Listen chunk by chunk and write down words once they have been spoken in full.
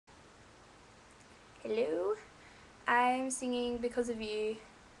Hello, I'm singing Because of You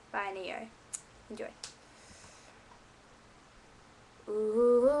by Neyo. Enjoy.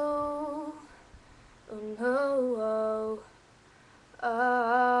 Ooh, oh no, oh,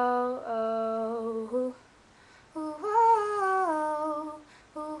 oh, oh, oh,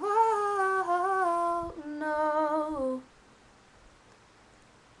 oh, no.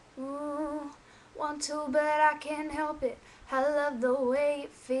 Want to, but I can't help it. I love the way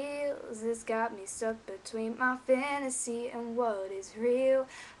it feels. It's got me stuck between my fantasy and what is real.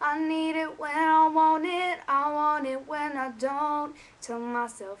 I need it when I want it. I want it when I don't. Tell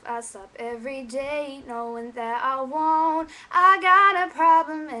myself I stop every day knowing that I won't. I got a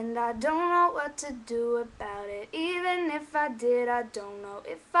problem and I don't know what to do about it. Even if I did, I don't know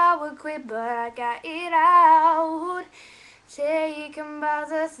if I would quit, but I got it out. Taken by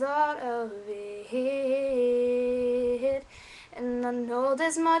the thought of it. And I know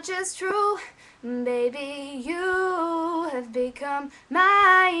this much is true, baby, you have become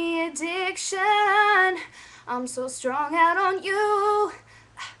my addiction. I'm so strung out on you,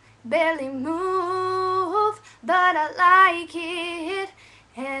 barely move, but I like it.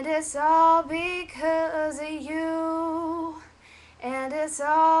 And it's all because of you. And it's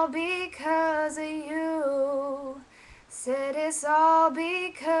all because of you. Said it's all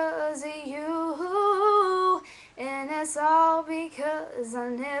because of you. And it's all because I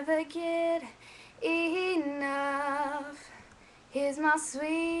never get enough. Here's my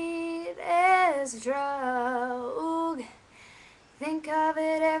sweetest drug. Think of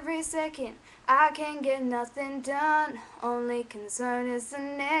it every second. I can't get nothing done. Only concern is the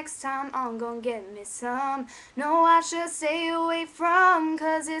next time I'm gonna get me some. No, I should stay away from,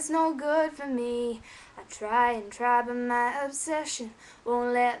 'cause it's no good for me. I try and try, but my obsession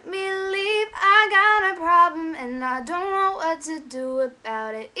won't let me leave. I got a problem and I don't know what to do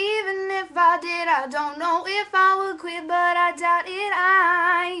about it. Even if I did, I don't know if I would quit, but I doubt it.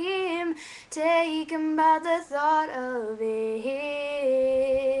 I am taken by the thought of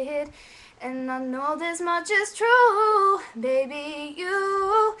it. And I know this much is true, baby,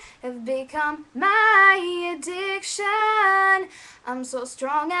 you have become my addiction. I'm so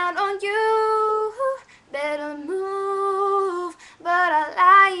strung out on you, better move, but I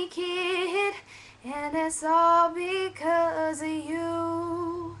like it. And it's all because of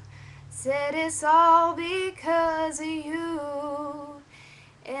you. Said it's all because of you.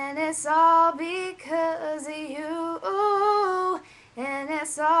 And it's all because of you. And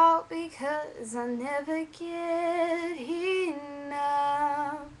it's all because I never get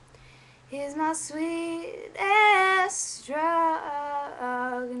enough. Here's my sweet